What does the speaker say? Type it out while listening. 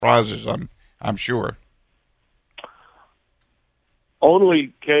prizes. I'm sure.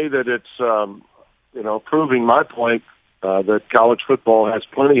 Only, Kay, that it's proving my point that college football has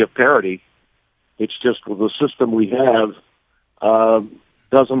plenty of parity. It's just with the system we have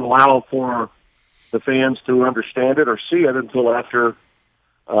doesn't allow for the fans to understand it or see it until after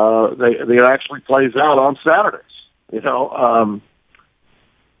it actually plays out on Saturdays.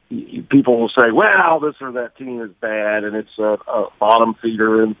 People will say, well, this or that team is bad and it's a bottom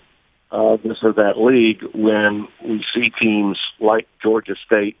feeder in this or that league, when we see teams like Georgia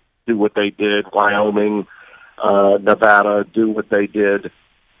State do what they did, Wyoming, Nevada do what they did.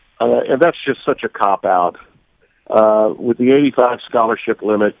 And that's just such a cop-out. With the 85 scholarship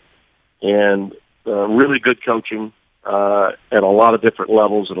limit and really good coaching at a lot of different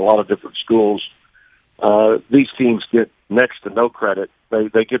levels at a lot of different schools, these teams get next to no credit.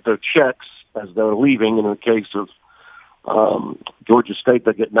 They get their checks as they're leaving. In the case of Georgia State,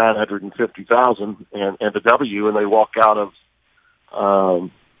 they get $950,000 and a W, and they walk out of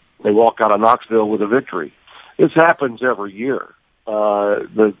Knoxville with a victory. This happens every year.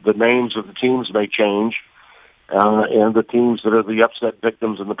 The names of the teams may change, and the teams that are the upset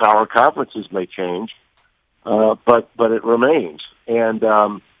victims in the power conferences may change, but it remains. And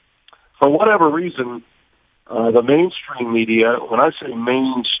for whatever reason, the mainstream media, when I say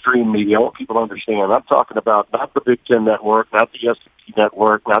mainstream media, I want people to understand, I'm talking about not the Big Ten Network, not the SEC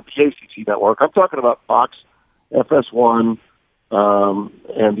Network, not the ACC Network. I'm talking about Fox, FS1,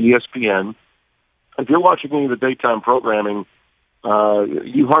 and ESPN. If you're watching any of the daytime programming,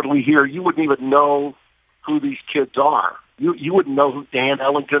 you hardly hear, you wouldn't even know who these kids are. You wouldn't know who Dan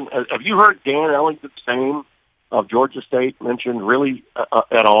Ellington, have you heard Dan Ellington's name of Georgia State mentioned really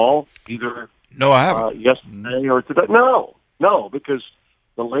at all, either No, I haven't. yesterday or today? No, because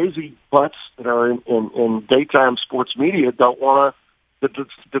the lazy butts that are in daytime sports media don't want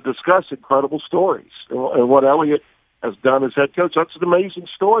to discuss incredible stories. And what Elliott has done as head coach, that's an amazing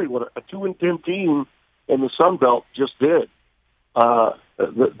story. What a 2-10 team in the Sun Belt just did.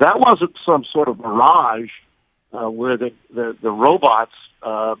 That wasn't some sort of mirage where the robots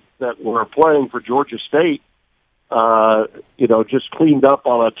that were playing for Georgia State, just cleaned up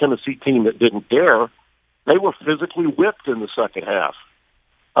on a Tennessee team that didn't dare. They were physically whipped in the second half.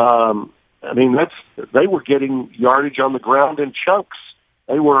 They were getting yardage on the ground in chunks.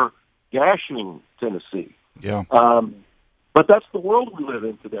 They were gashing Tennessee. Yeah. But that's the world we live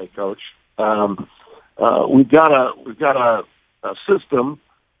in today, Coach. We've got a system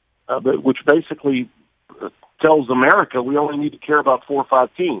which basically tells America we only need to care about 4 or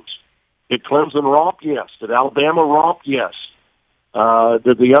 5 teams. Did Clemson romp? Yes. Did Alabama romp? Yes.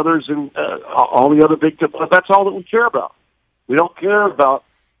 Did the others in all the other Big Ten? That's all that we care about. We don't care about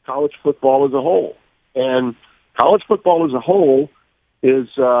college football as a whole. And college football as a whole is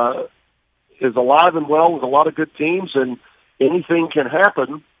alive and well with a lot of good teams, and anything can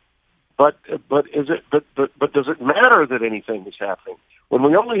happen. But does it matter that anything is happening when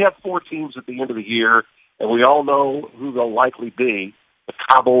we only have 4 teams at the end of the year, and we all know who they'll likely be? A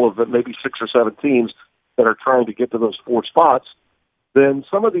cobble of maybe 6 or 7 teams that are trying to get to those 4 spots. Then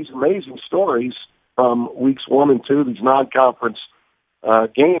some of these amazing stories from weeks 1 and 2, these non-conference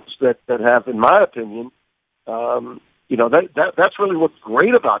games that have, in my opinion, that's really what's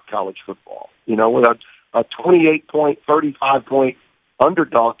great about college football. With a 28-point, 35-point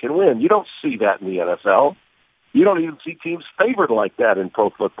underdog can win. You don't see that in the NFL. You don't even see teams favored like that in pro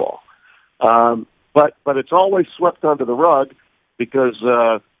football. But it's always swept under the rug because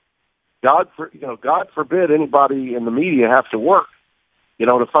God forbid anybody in the media have to work,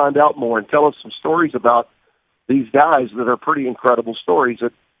 to find out more and tell us some stories about these guys that are pretty incredible stories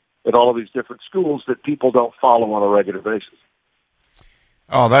at all of these different schools that people don't follow on a regular basis.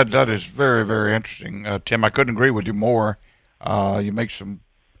 Oh, that is very, very interesting, Tim. I couldn't agree with you more. You make some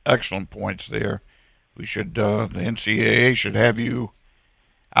excellent points there. We should, the NCAA should have you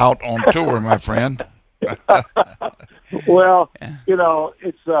out on tour, my friend. Well,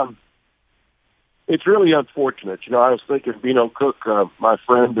 it's really unfortunate. I was thinking Bino Cook, my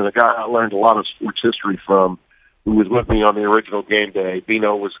friend and a guy I learned a lot of sports history from, who was with me on the original game day.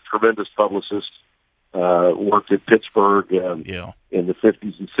 Bino was a tremendous publicist, worked at Pittsburgh in the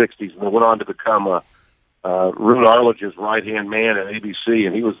 50s and 60s, and then went on to become Roone Arledge's right-hand man at ABC,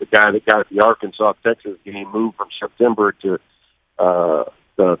 and he was the guy that got the Arkansas-Texas game moved from September to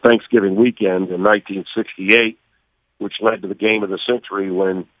the Thanksgiving weekend in 1968, which led to the game of the century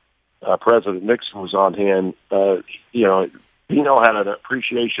when President Nixon was on hand. Bino had an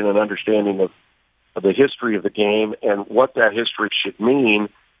appreciation and understanding of the history of the game and what that history should mean,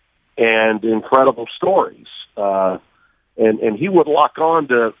 and incredible stories. and he would lock on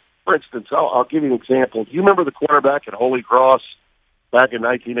to, for instance, I'll give you an example. Do you remember the quarterback at Holy Cross back in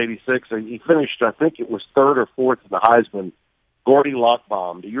 1986? He finished, I think it was third or fourth in the Heisman, Gordy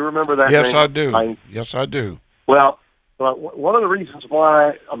Lockbaum. Do you remember that Yes, name? I do. Yes, I do. Well, one of the reasons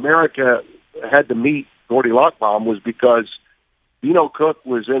why America had to meet Gordy Lockbaum was because Dino Cook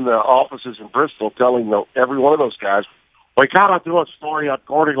was in the offices in Bristol telling every one of those guys, we got to do a story on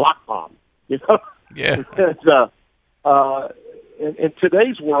Gordy Lockbaum. You know? Yeah. In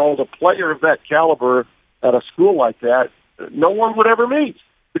today's world, a player of that caliber at a school like that, no one would ever meet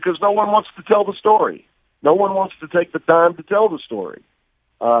because no one wants to tell the story. No one wants to take the time to tell the story.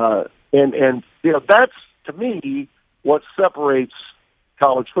 And that's, to me, what separates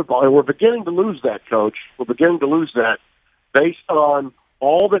college football. And we're beginning to lose that, Coach. We're beginning to lose that based on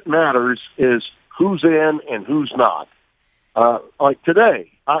all that matters is who's in and who's not. Like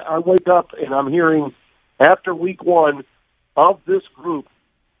today, I wake up and I'm hearing after week one of this group,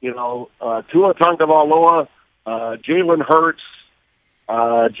 Tua Tagovailoa, Jalen Hurts,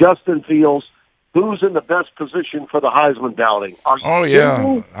 Justin Fields, who's in the best position for the Heisman balloting.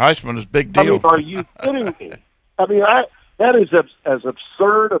 Heisman is a big deal. I mean, are you kidding me? I mean, that is as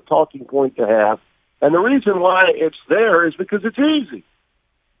absurd a talking point to have. And the reason why it's there is because it's easy.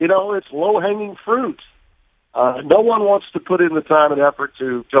 It's low-hanging fruit. No one wants to put in the time and effort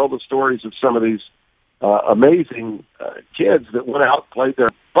to tell the stories of some of these amazing kids that went out, played their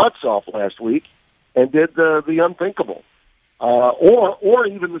butts off last week, and did the unthinkable. Or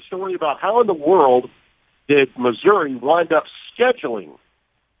even the story about how in the world did Missouri wind up scheduling.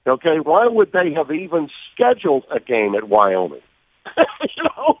 Okay, why would they have even scheduled a game at Wyoming?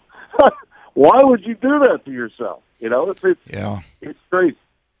 Why would you do that to yourself? It's crazy.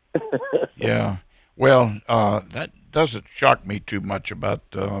 Yeah. Well, that doesn't shock me too much about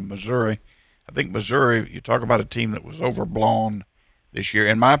Missouri. I think Missouri, you talk about a team that was overblown this year,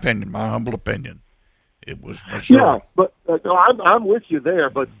 in my opinion, my humble opinion. It was Missouri. Yeah, but no, I'm with you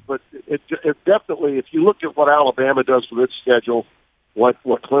there. But it definitely, if you look at what Alabama does with its schedule, what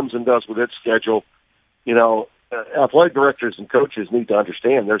Clemson does with its schedule, athletic directors and coaches need to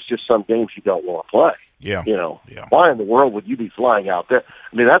understand there's just some games you don't want to play. Yeah. Yeah. Why in the world would you be flying out there?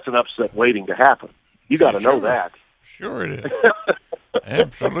 I mean, that's an upset waiting to happen. You got to know that. Sure it is.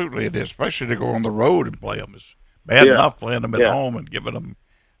 Absolutely it is, especially to go on the road and play them. It's bad enough playing them at home and giving them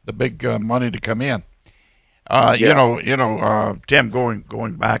the big money to come in. Tim,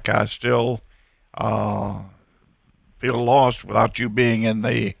 going back, I still feel lost without you being in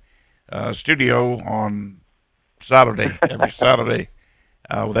the studio on Saturday, every Saturday,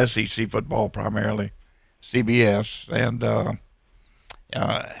 with SEC football primarily, CBS. And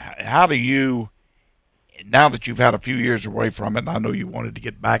how do you, now that you've had a few years away from it, and I know you wanted to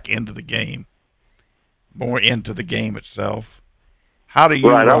get back into the game, more into the game itself, how do you...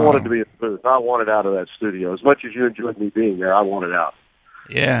 Right, I wanted to be in the booth. I wanted out of that studio. As much as you enjoyed me being there, I wanted out.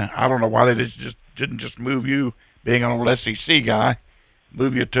 Yeah, I don't know why they didn't just move you, being an old SEC guy,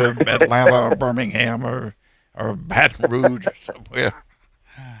 move you to Atlanta or Birmingham or Baton Rouge or somewhere.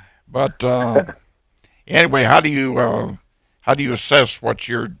 But anyway, how do you assess what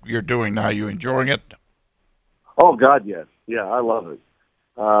you're doing now? Are you enjoying it? Oh God, yes. Yeah, I love it.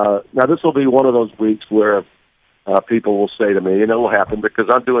 Now this will be one of those weeks where people will say to me, and it will happen because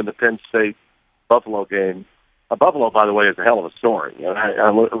I'm doing the Penn State Buffalo game. Buffalo, by the way, is a hell of a story, and I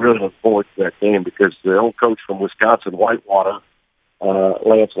really look forward to that game because the old coach from Wisconsin, Whitewater,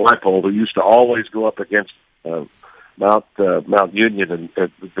 Lance Leipold, who used to always go up against Mount Union in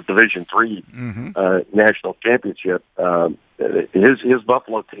the Division III national championship. His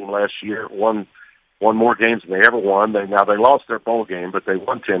Buffalo team last year won more games than they ever won. They lost their bowl game, but they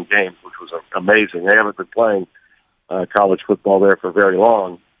won 10 games, which was amazing. They haven't been playing college football there for very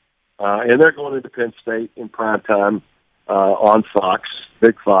long. And they're going into Penn State in prime time on Fox,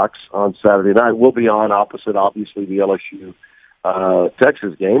 Big Fox, on Saturday night. We'll be on opposite, obviously, the LSU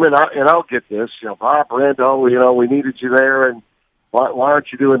Texas game. And I'll get this, Bob Brando, we needed you there, and why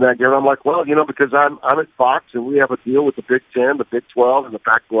aren't you doing that game? I'm like, well, because I'm at Fox, and we have a deal with the Big Ten, the Big 12, and the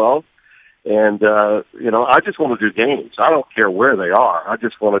Pac-12. And, I just want to do games. I don't care where they are. I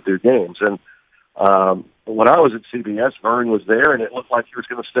just want to do games. And when I was at CBS, Vern was there, and it looked like he was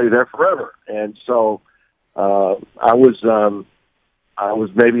going to stay there forever. And so I was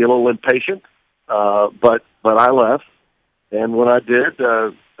maybe a little impatient, but I left. And when I did,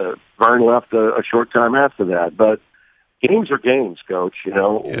 Vern left a short time after that. But games are games, Coach.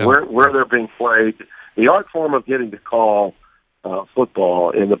 Where they're being played. The art form of getting to call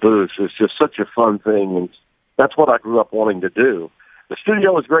football in the booth is just such a fun thing, and that's what I grew up wanting to do. The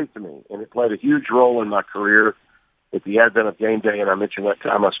studio was great to me, and it played a huge role in my career. with the advent of game day, and I mentioned that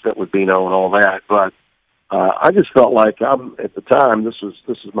time I spent with Bino and all that. But I just felt like at the time, this is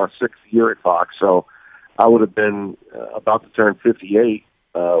my 6th year at Fox, so I would have been about to turn 58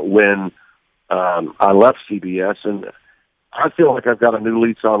 when I left CBS, and I feel like I've got a new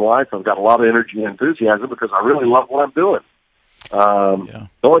lease on life. I've got a lot of energy and enthusiasm because I really love what I'm doing.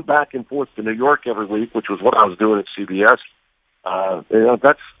 Going back and forth to New York every week, which was what I was doing at CBS,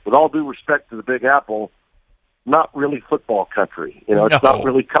 that's, with all due respect to the Big Apple, not really football country. It's not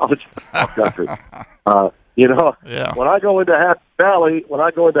really college football country. When I go into Happy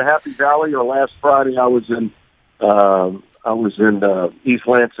Valley, or last Friday I was in East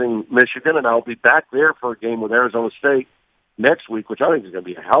Lansing, Michigan, and I'll be back there for a game with Arizona State next week, which I think is going to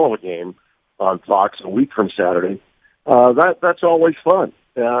be a hell of a game on Fox a week from Saturday. That's always fun,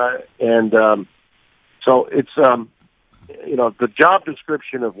 so it's the job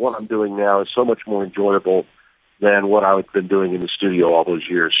description of what I'm doing now is so much more enjoyable than what I've been doing in the studio all those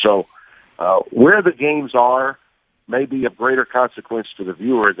years. So where the games are may be of greater consequence to the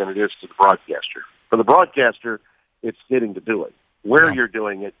viewer than it is to the broadcaster. For the broadcaster, it's getting to do it. Where you're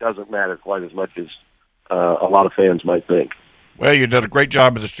doing it doesn't matter quite as much as a lot of fans might think. Well, you did a great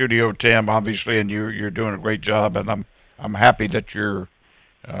job in the studio, Tim, obviously, and you're doing a great job, and I'm happy that they're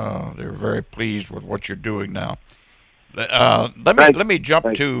very pleased with what you're doing now. Let me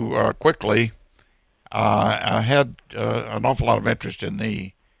jump to quickly. I had an awful lot of interest in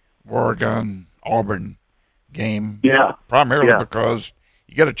the Oregon-Auburn game, primarily because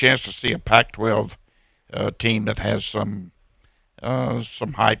you get a chance to see a Pac-12 team that has some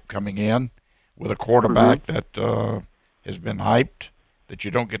hype coming in, with a quarterback that has been hyped, that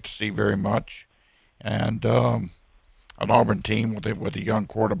you don't get to see very much, and an Auburn team with a young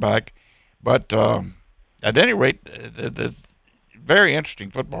quarterback. But at any rate, the very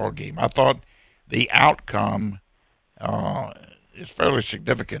interesting football game. I thought the outcome is fairly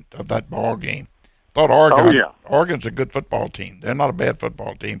significant of that ball game. I thought Oregon's a good football team. They're not a bad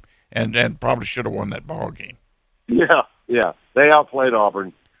football team, and probably should have won that ball game. Yeah, they outplayed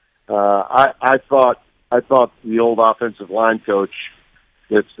Auburn. I thought the old offensive line coach,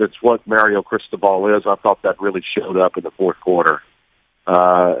 that's what Mario Cristobal is. I thought that really showed up in the fourth quarter.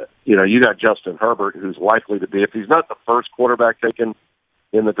 You got Justin Herbert, who's likely to be, if he's not the first quarterback taken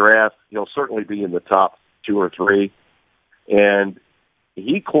in the draft, he'll certainly be in the top 2 or 3. And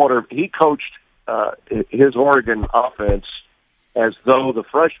he coached his Oregon offense as though the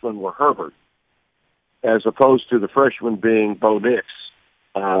freshmen were Herbert, as opposed to the freshman being Bo Nix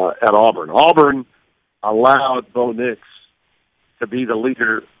at Auburn. Auburn allowed Bo Nix to be the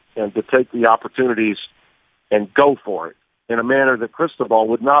leader and to take the opportunities and go for it in a manner that Cristobal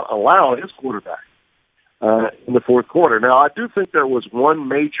would not allow his quarterback in the fourth quarter. Now, I do think there was one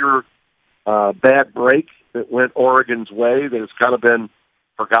major bad break that went Oregon's way that has kind of been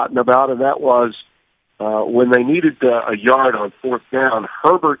forgotten about, and that was when they needed a yard on fourth down.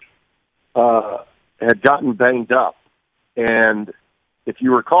 Herbert had gotten banged up, and if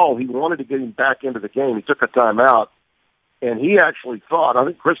you recall, he wanted to get him back into the game. He took a timeout, and he actually thought, I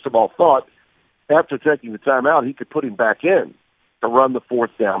think Cristobal thought, after taking the timeout, he could put him back in to run the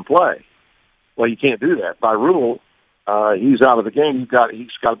fourth down play. Well, you can't do that. By rule, he's out of the game. He's got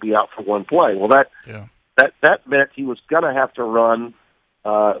to be out for one play. Well, that meant he was going to have to run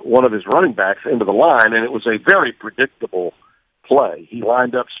one of his running backs into the line, and it was a very predictable play. He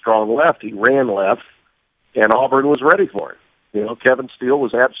lined up strong left. He ran left, and Auburn was ready for it. Kevin Steele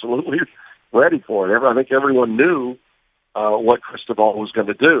was absolutely ready for it. I think everyone knew what Cristobal was going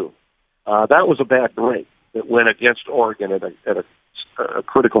to do. That was a bad break that went against Oregon at a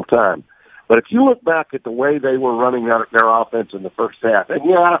critical time. But if you look back at the way they were running their offense in the first half, and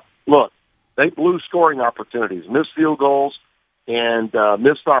they blew scoring opportunities, missed field goals, and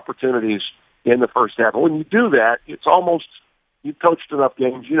missed opportunities in the first half. And when you do that, it's almost, you've coached enough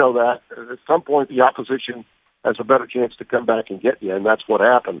games, you know that at some point the opposition has a better chance to come back and get you, and that's what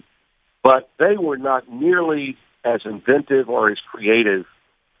happened. But they were not nearly as inventive or as creative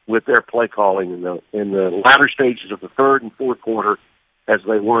with their play calling in the latter stages of the third and fourth quarter as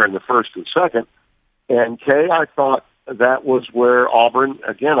they were in the first and second. And Kay, I thought that was where Auburn,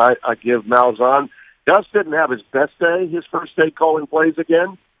 again, I give Malzahn, Gus didn't have his best day, his first day calling plays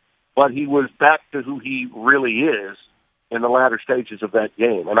again, but he was back to who he really is in the latter stages of that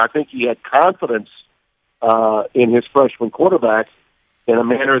game. And I think he had confidence in his freshman quarterback in a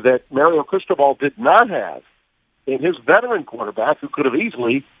manner that Mario Cristobal did not have in his veteran quarterback, who could have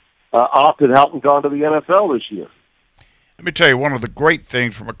easily opted out and gone to the NFL this year. Let me tell you, one of the great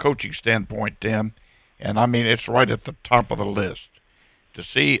things from a coaching standpoint, Tim, and I mean it's right at the top of the list, to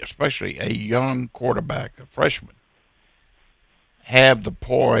see especially a young quarterback, a freshman, have the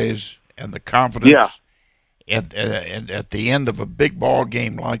poise and the confidence Yeah. at the end of a big ball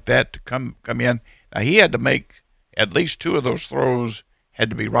game like that to come in. Now, he had to make at least two of those throws had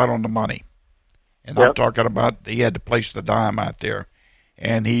to be right on the money. And I'm Yep. talking about he had to place the dime out there.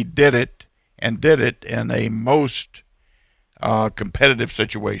 And he did it in a most competitive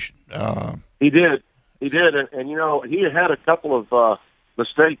situation. He did. He did. And he had a couple of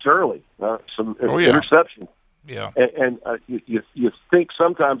mistakes early, some interceptions. Yeah. And you think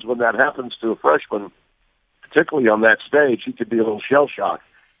sometimes when that happens to a freshman, particularly on that stage, he could be a little shell-shocked.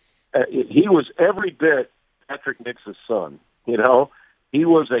 He was every bit Patrick Nix's son. He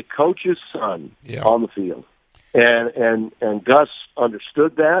was a coach's son on the field. And Gus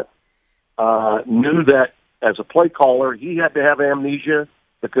understood that, knew that as a play caller, he had to have amnesia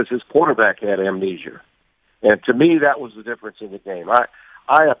because his quarterback had amnesia. And to me, that was the difference in the game.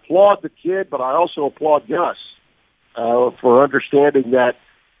 I applaud the kid, but I also applaud Gus for understanding that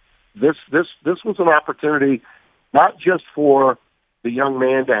this was an opportunity not just for the young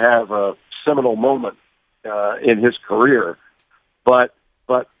man to have a seminal moment in his career, but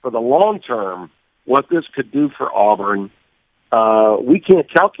for the long term, what this could do for Auburn, we can't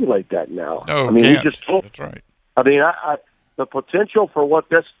calculate that now. No, I mean, can't. we just can't. That's right. I mean, the potential for what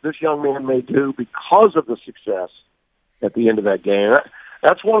this young man may do because of the success at the end of that game.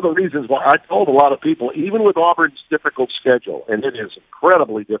 That's one of the reasons why I told a lot of people, even with Auburn's difficult schedule, and it is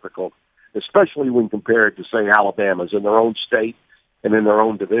incredibly difficult, especially when compared to, say, Alabama's in their own state and in their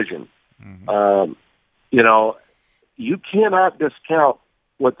own division. Mm-hmm. You cannot discount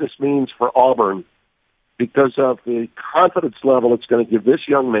what this means for Auburn because of the confidence level it's going to give this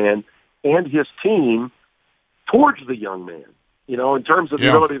young man and his team towards the young man, in terms of the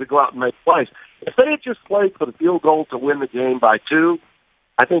ability to go out and make plays. If they had just played for the field goal to win the game by 2,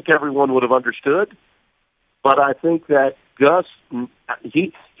 I think everyone would have understood. But I think that Gus,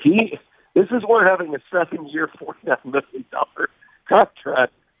 this is where having a 7-year, $49 million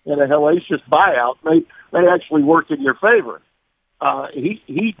contract and a hellacious buyout may actually work in your favor.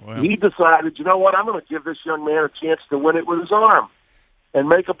 He decided, you know what, I'm going to give this young man a chance to win it with his arm and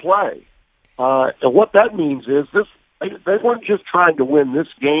make a play. And what that means is they weren't just trying to win this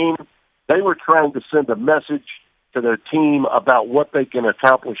game. They were trying to send a message to their team about what they can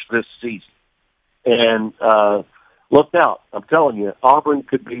accomplish this season. And look out. I'm telling you, Auburn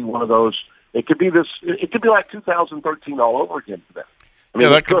could be one of those. It could be like 2013 all over again for them. I mean,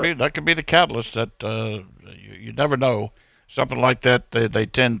 that could be the catalyst that you never know. Something like that, they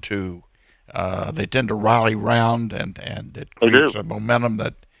tend to rally round, and it creates a momentum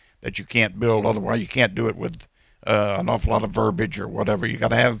that you can't build. Otherwise, you can't do it with an awful lot of verbiage or whatever. You got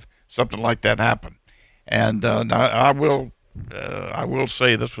to have something like that happen. And I will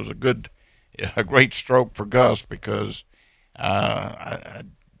say this was a great stroke for Gus because,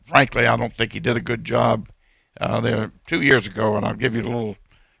 frankly, I don't think he did a good job there 2 years ago. And I'll give you a little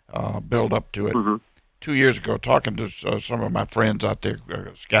build up to it. Mm-hmm. 2 years ago, talking to some of my friends out there,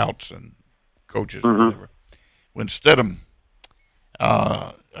 scouts and coaches, mm-hmm. whatever, when Stidham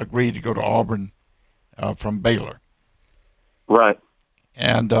agreed to go to Auburn from Baylor. Right.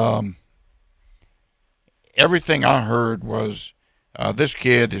 And everything I heard was this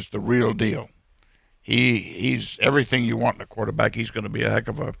kid is the real deal. He's everything you want in a quarterback. He's going to be a heck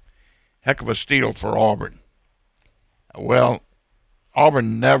of a steal for Auburn. Well,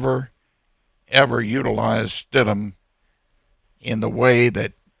 Auburn never ever utilized Stidham in the way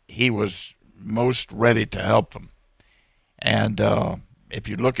that he was most ready to help them. And if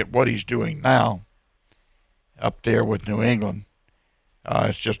you look at what he's doing now up there with New England,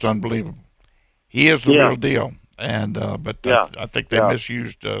 it's just unbelievable. He is the real deal, and I think they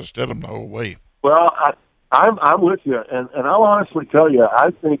misused Stidham the whole way. Well, I'm with you, and I'll honestly tell you,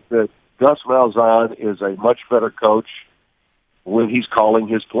 I think that Gus Malzahn is a much better coach when he's calling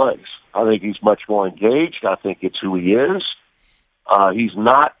his plays. I think he's much more engaged. I think it's who he is. He's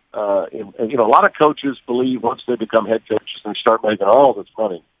not, a lot of coaches believe once they become head coaches they start making all this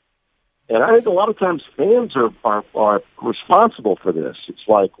money. And I think a lot of times fans are responsible for this. It's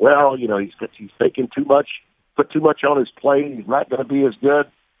like, well, he's taking too much, put too much on his plate. He's not going to be as good.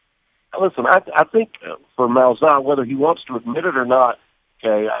 Now, listen, I think for Malzahn, whether he wants to admit it or not,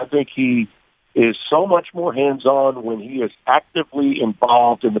 okay, I think he is so much more hands-on when he is actively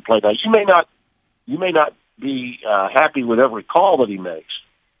involved in the play. Now, you may not be happy with every call that he makes,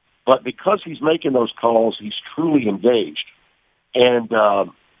 but because he's making those calls, he's truly engaged. And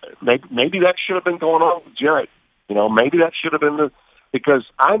maybe that should have been going on with Jarrett. Maybe that should have been because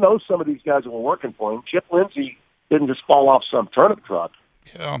I know some of these guys that were working for him. Chip Lindsey didn't just fall off some turnip truck,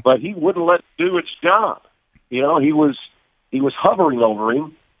 but he wouldn't let it do its job. He was he was hovering over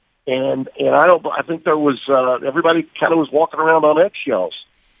him, and I think there was everybody kind of was walking around on eggshells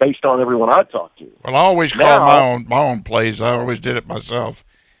based on everyone I talked to. Well, I always call my own plays. I always did it myself.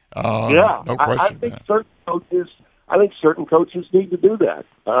 No question. I think certain coaches need to do that.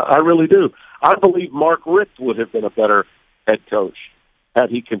 I really do. I believe Mark Richt would have been a better head coach had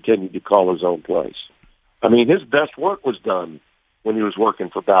he continued to call his own plays. I mean, his best work was done when he was working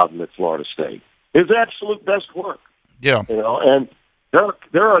for Bowden at Florida State. His absolute best work. Yeah. And there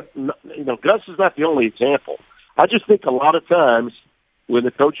are, Gus is not the only example. I just think a lot of times when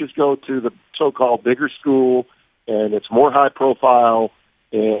the coaches go to the so-called bigger school and it's more high profile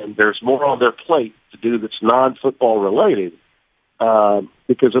and there's more on their plate to do that's non-football related,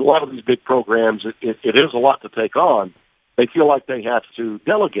 because a lot of these big programs, it is a lot to take on. They feel like they have to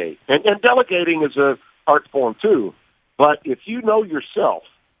delegate. And delegating is an art form too. But if you know yourself,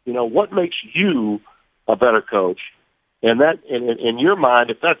 what makes you a better coach, and that in your mind,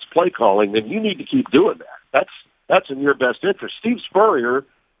 if that's play calling, then you need to keep doing that. That's in your best interest. Steve Spurrier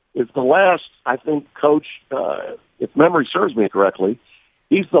is the last, I think, coach, if memory serves me correctly,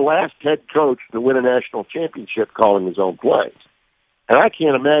 he's the last head coach to win a national championship calling his own plays. And I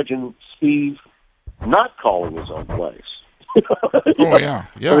can't imagine Steve not calling his own plays. Oh, yeah.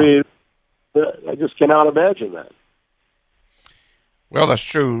 I mean, I just cannot imagine that. Well, that's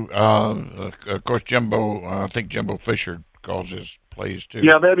true. Of course, I think Jimbo Fisher calls his plays too.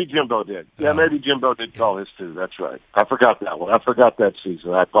 Yeah, maybe Jimbo did. Maybe Jimbo did call his too. That's right. I forgot that one. I forgot that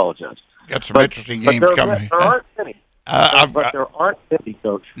season. I apologize. Got some interesting games coming. There aren't any. But there aren't any,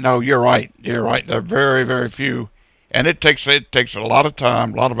 Coach. No, you're right. You're right. There are very, very few. And it takes a lot of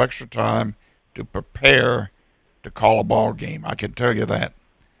time, a lot of extra time to prepare to call a ball game. I can tell you that.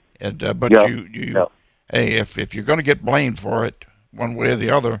 And but hey, if you're going to get blamed for it one way or the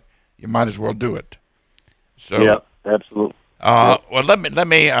other, you might as well do it. So yeah, absolutely. Well, let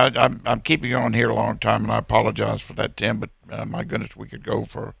me. I'm keeping you on here a long time, and I apologize for that, Tim. But my goodness, we could go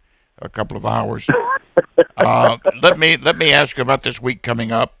for a couple of hours. Let me ask you about this week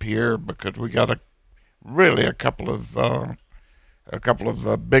coming up here, because we got a couple of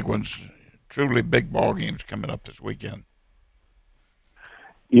big ones, truly big ball games coming up this weekend.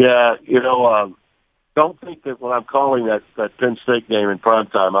 Yeah, don't think that when I'm calling that Penn State game in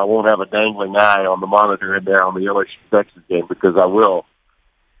primetime, I won't have a dangling eye on the monitor in there on the LSU Texas game, because I will.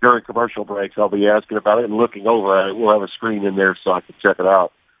 During commercial breaks, I'll be asking about it and looking over at it. We'll have a screen in there so I can check it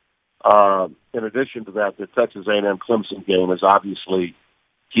out. In addition to that, the Texas A&M Clemson game is obviously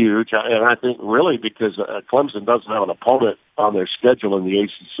huge, and I think really because Clemson doesn't have an opponent on their schedule in the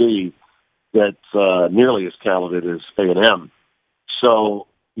ACC that's nearly as talented as A&M. So,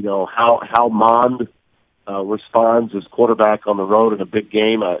 how Mond responds as quarterback on the road in a big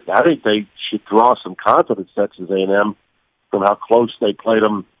game, I think they should draw some confidence, Texas A&M, from how close they played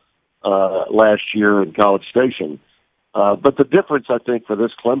them last year in College Station. But the difference, I think, for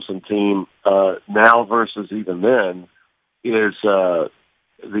this Clemson team now versus even then is the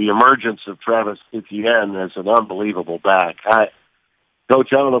emergence of Travis Etienne as an unbelievable back.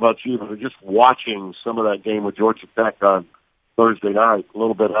 Coach, I don't know about you, but just watching some of that game with Georgia Tech on Thursday night, a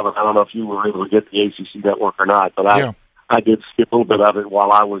little bit of it. I don't know if you were able to get the ACC network or not, but I did skip a little bit of it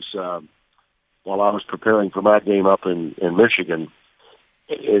while I was preparing for my game up in Michigan.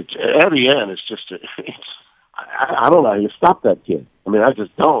 Etienne is just I don't know how you stop that kid. I mean, I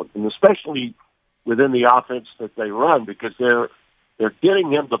just don't, and especially within the offense that they run, because they're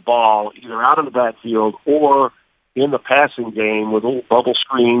getting him the ball either out of the backfield or in the passing game with little bubble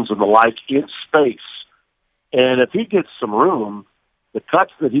screens and the like in space. And if he gets some room, the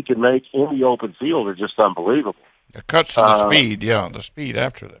cuts that he can make in the open field are just unbelievable. The cuts and the speed, the speed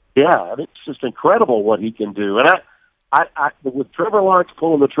after that. Yeah, it's just incredible what he can do. And I with Trevor Lawrence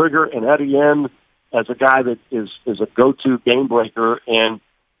pulling the trigger and Etienne as a guy that is a go-to game breaker, and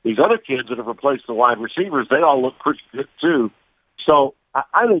these other kids that have replaced the wide receivers, they all look pretty good too. So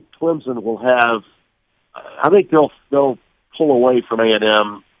I think Clemson will have. I think they'll pull away from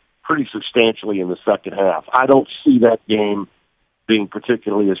A&M pretty substantially in the second half. I don't see that game being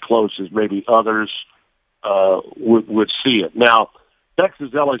particularly as close as maybe others would see it. Now, Texas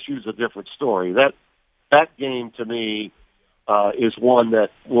LSU is a different story. That game to me is one that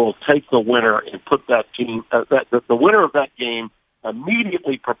will take the winner and put that team. The winner of that game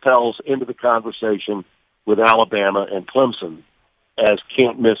immediately propels into the conversation with Alabama and Clemson as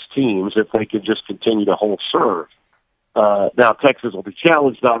can't-miss teams if they can just continue to hold serve. Now, Texas will be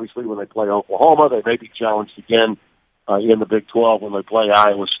challenged, obviously, when they play Oklahoma. They may be challenged again in the Big 12 when they play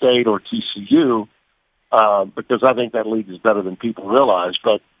Iowa State or TCU, because I think that league is better than people realize.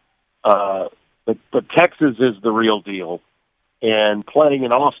 But Texas is the real deal. And playing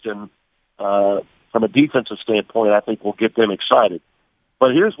in Austin, from a defensive standpoint, I think will get them excited.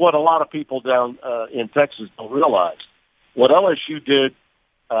 But here's what a lot of people down in Texas don't realize. What LSU did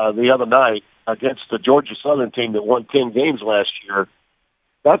the other night against the Georgia Southern team that won 10 games last year,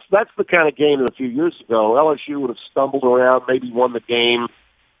 that's the kind of game that a few years ago LSU would have stumbled around, maybe won the game,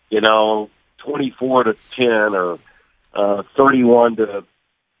 24-10 or 31-14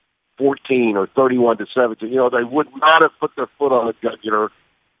 or 31-17. They would not have put their foot on the jugular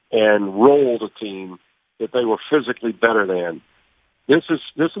and rolled a team that they were physically better than. This is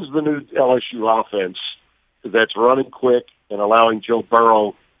the new LSU offense that's running quick and allowing Joe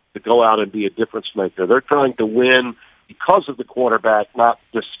Burrow to go out and be a difference maker. They're trying to win because of the quarterback, not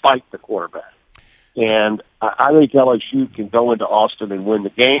despite the quarterback. And I think LSU can go into Austin and win the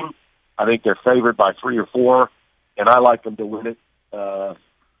game. I think they're favored by 3 or 4, and I like them to win it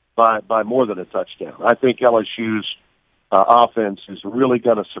by more than a touchdown. I think LSU's offense is really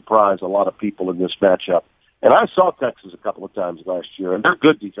going to surprise a lot of people in this matchup. And I saw Texas a couple of times last year, and they're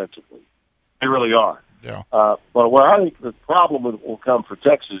good defensively. They really are. Yeah. But where I think the problem will come for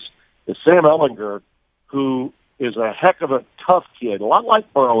Texas is Sam Ehlinger, who is a heck of a tough kid, a lot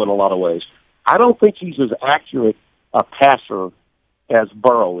like Burrow in a lot of ways. I don't think he's as accurate a passer as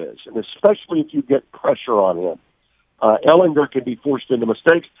Burrow is, and especially if you get pressure on him. Ehlinger can be forced into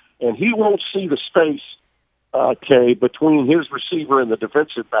mistakes, and he won't see the space, between his receiver and the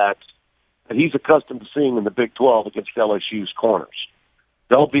defensive backs that he's accustomed to seeing in the Big 12 against LSU's corners.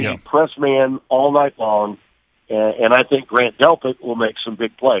 They'll be press man all night long, and I think Grant Delpit will make some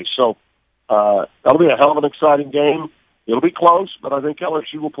big plays. So that'll be a hell of an exciting game. It'll be close, but I think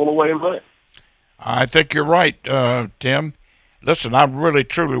LSU will pull away and win it. I think you're right, Tim. Listen, I really,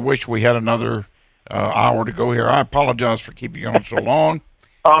 truly wish we had another hour to go here. I apologize for keeping you on so long.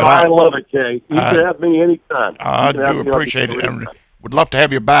 I love it, Kay. You can have me anytime. I do appreciate it, and would love to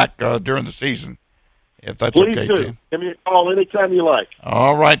have you back during the season, if that's Please okay, do. Tim. Give me a call anytime you like.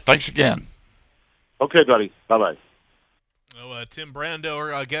 All right. Thanks again. Okay, buddy. Bye-bye. Tim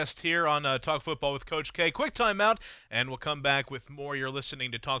Brando, our guest here on Talk Football with Coach K. Quick timeout, and we'll come back with more. You're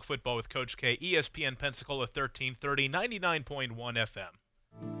listening to Talk Football with Coach K, ESPN Pensacola 1330, 99.1 FM.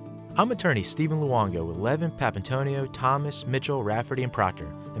 I'm attorney Stephen Luongo with Levin, Papantonio, Thomas, Mitchell, Rafferty, and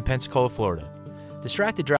Proctor in Pensacola, Florida. Distracted